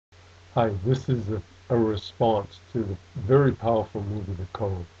Hi, this is a response to the very powerful movie, The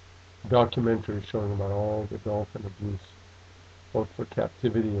Cove, a documentary showing about all the dolphin abuse, both for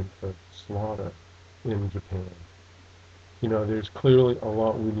captivity and for slaughter in Japan. You know, there's clearly a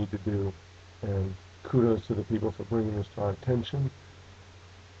lot we need to do, and kudos to the people for bringing this to our attention.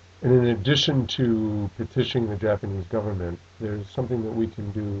 And in addition to petitioning the Japanese government, there's something that we can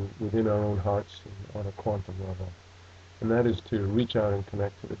do within our own hearts and on a quantum level. And that is to reach out and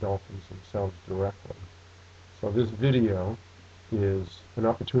connect to the dolphins themselves directly. So this video is an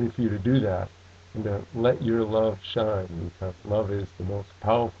opportunity for you to do that and to let your love shine, because love is the most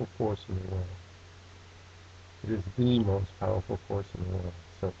powerful force in the world. It is the most powerful force in the world.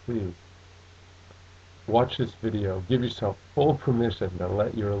 So please, watch this video. Give yourself full permission to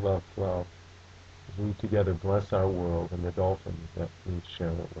let your love flow as we together bless our world and the dolphins that we share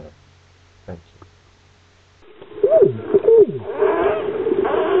it with. Thank you.